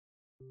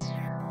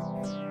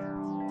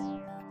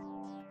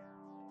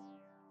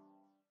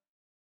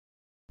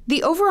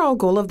The overall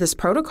goal of this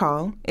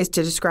protocol is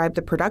to describe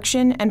the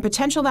production and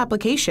potential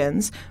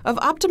applications of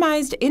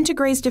optimized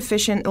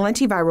integrase-deficient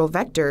lentiviral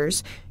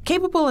vectors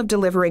capable of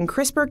delivering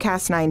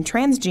CRISPR-Cas9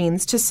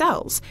 transgenes to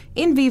cells,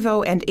 in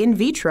vivo and in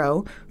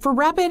vitro, for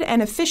rapid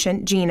and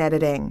efficient gene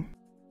editing.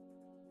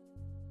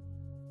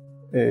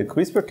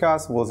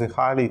 CRISPR-Cas was a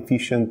highly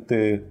efficient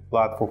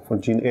platform for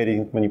gene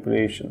editing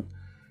manipulation.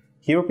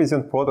 Here we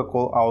present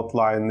protocol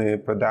outline the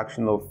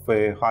production of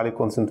highly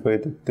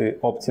concentrated,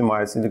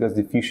 optimized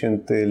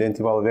integrase-deficient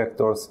lentiviral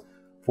vectors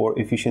for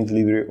efficient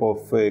delivery of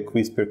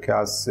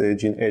CRISPR-Cas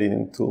gene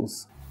editing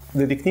tools.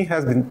 The technique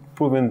has been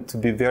proven to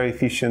be very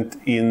efficient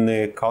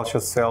in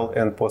culture cell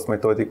and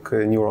postmitotic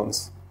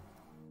neurons.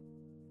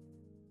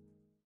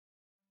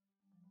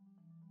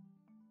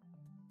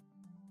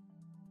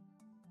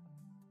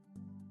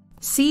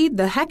 Seed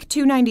the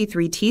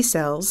HEC293 T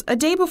cells a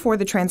day before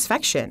the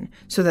transfection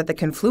so that the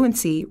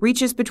confluency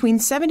reaches between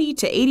 70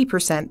 to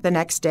 80% the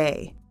next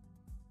day.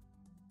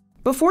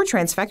 Before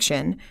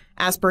transfection,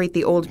 aspirate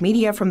the old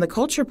media from the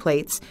culture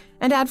plates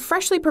and add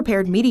freshly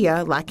prepared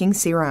media lacking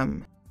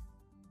serum.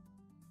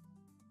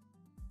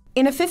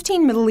 In a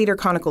 15 milliliter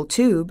conical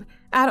tube,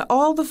 add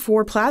all the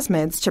 4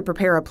 plasmids to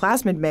prepare a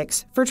plasmid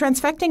mix for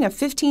transfecting a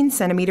 15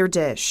 centimeter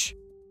dish.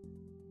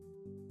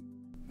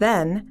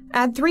 Then,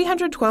 add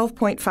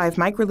 312.5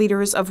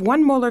 microliters of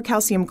 1 molar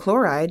calcium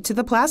chloride to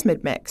the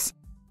plasmid mix,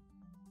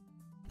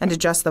 and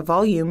adjust the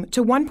volume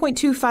to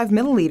 1.25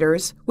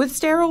 milliliters with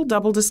sterile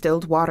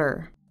double-distilled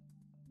water.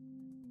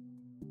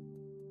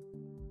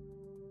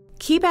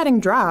 Keep adding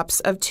drops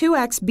of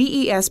 2x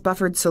BES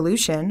buffered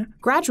solution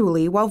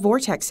gradually while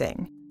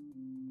vortexing,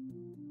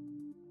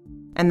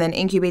 and then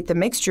incubate the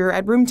mixture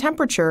at room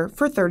temperature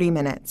for 30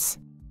 minutes.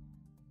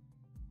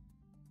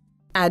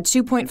 Add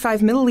 2.5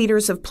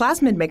 milliliters of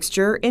plasmid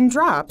mixture in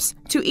drops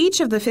to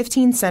each of the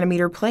 15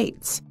 centimeter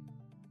plates.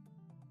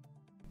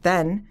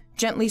 Then,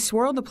 gently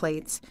swirl the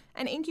plates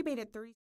and incubate at 30